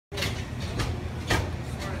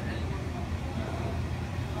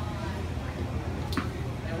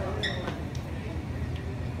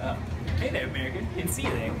Didn't see you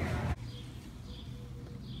there.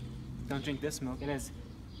 Don't drink this milk. It has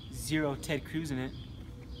 0 Ted Cruz in it.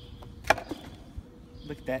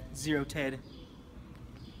 Look at that, 0 Ted.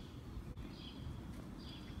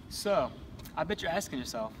 So, I bet you're asking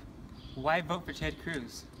yourself, why vote for Ted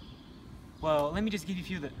Cruz? Well, let me just give you a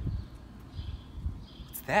few of the...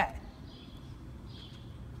 What's that?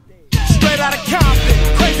 Straight out of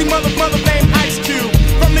Compton, crazy mother named Ice Cube.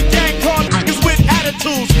 From the gang called niggas with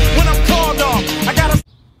attitudes. When I'm called off, I gotta...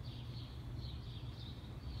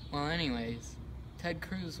 Well, anyways, Ted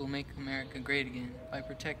Cruz will make America great again by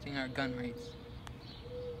protecting our gun rights.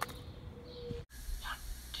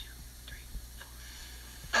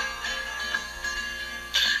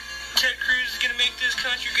 Ted Cruz is gonna make this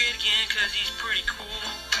country great again because he's pretty cool.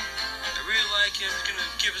 I really like him. He's gonna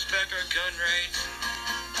give us back our gun rights.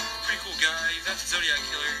 Pretty cool guy. He's not the Zodiac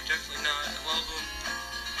killer. Definitely not. I love him.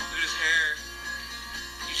 Look at his hair.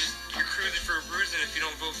 You're cruising for a bruising if you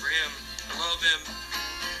don't vote for him. I love him.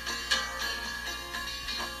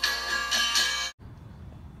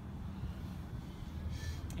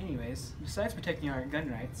 Anyways, besides protecting our gun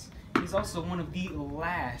rights, he's also one of the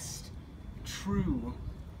last true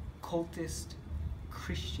cultist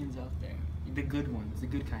Christians out there. The good ones, the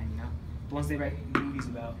good kind, you know? The ones they write movies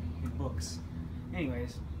about in books.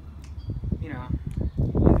 Anyways, you know,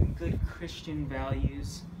 good Christian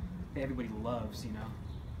values that everybody loves, you know?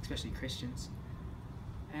 Especially Christians.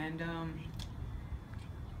 And,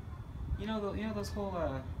 you know those whole,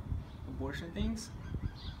 abortion things?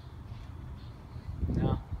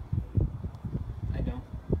 No. I don't.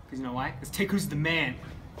 Because you know why? Because Ted Cruz is the man.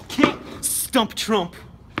 Can't stump Trump.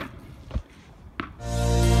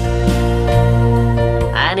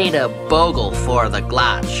 I need a bogle for the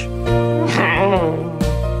glotch.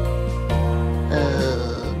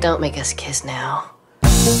 Don't make us kiss now.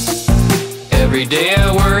 Every day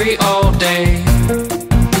I worry all day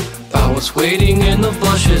about what's waiting in the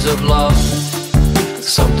bushes of love.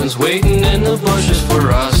 Something's waiting in the bushes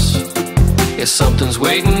for us. Yeah, something's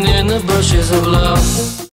waiting in the bushes of love.